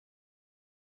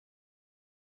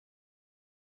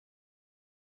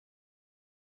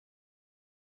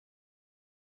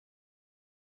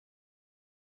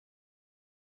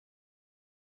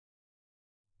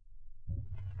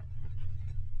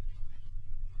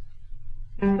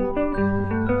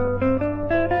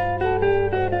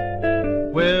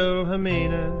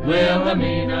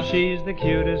Wilhelmina. She's the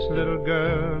cutest little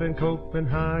girl in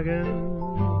Copenhagen.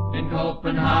 In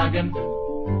Copenhagen.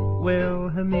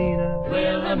 Wilhelmina.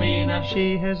 Wilhelmina.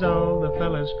 She has all the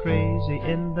fellas crazy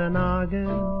in the noggin.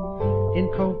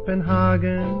 In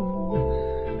Copenhagen.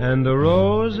 And the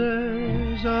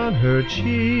roses on her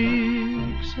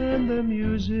cheeks, and the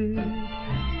music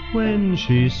when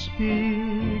she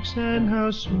speaks, and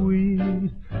how sweet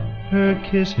her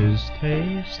kisses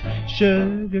taste.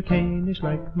 Sugar cane is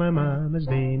like my mama's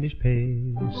Danish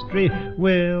pastry.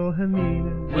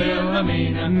 Wilhelmina,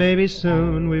 Wilhelmina. maybe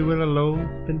soon we will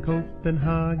elope in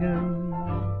Copenhagen.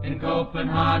 In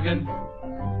Copenhagen.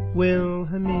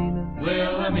 Wilhelmina,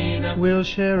 Wilhelmina. we'll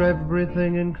share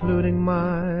everything, including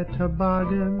my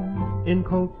toboggan. In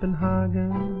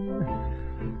Copenhagen.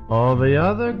 All the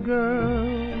other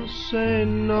girls say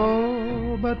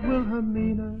no, but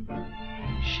Wilhelmina,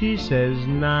 she says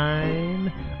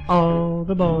 9. All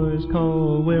the boys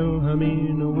call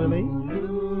Wilhelmina Willie,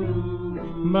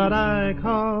 but I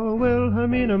call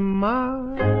Wilhelmina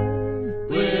mine.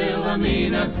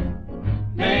 Wilhelmina,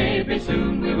 maybe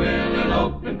soon we will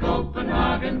elope in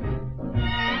Copenhagen.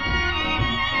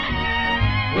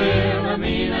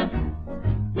 Wilhelmina,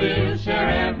 we'll share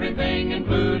everything,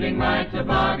 including my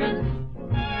toboggan.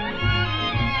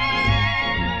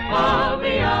 All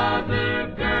the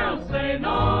other girls say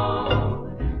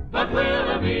no, but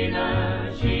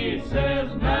Wilhelmina, she says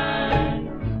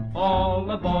 9. All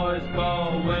the boys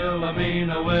call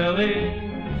Wilhelmina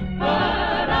Willie,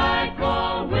 but I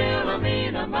call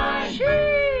Wilhelmina mine.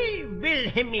 She,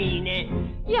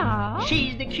 Wilhelmina. Ja.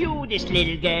 She's the cutest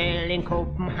little girl in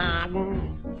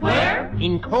Copenhagen. Where?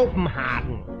 In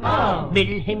Copenhagen. Oh.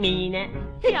 Wilhelmina.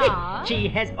 Ja. She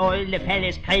has all the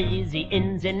fellas crazy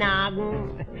in the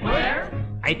noggin. Where?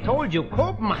 I told you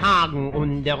Copenhagen,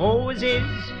 and the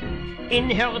roses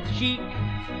in her cheek,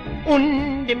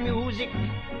 and the music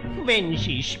when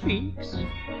she speaks,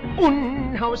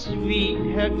 and how sweet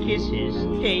her kisses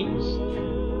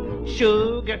taste.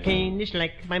 Sugar cane is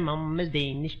like my mama's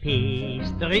Danish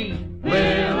pastry.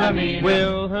 Wilhelmina.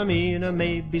 Wilhelmina,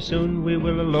 maybe soon we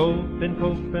will elope in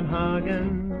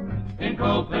Copenhagen. In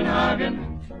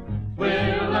Copenhagen.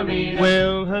 Wilhelmina.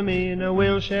 Wilhelmina,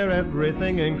 we'll share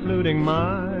everything, including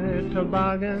my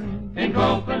toboggan. In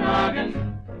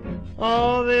Copenhagen.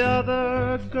 All the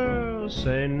other girls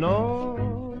say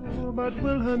no, but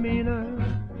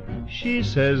Wilhelmina, she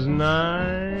says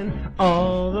 9.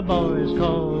 All the boys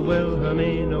call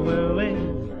Wilhelmina Willie,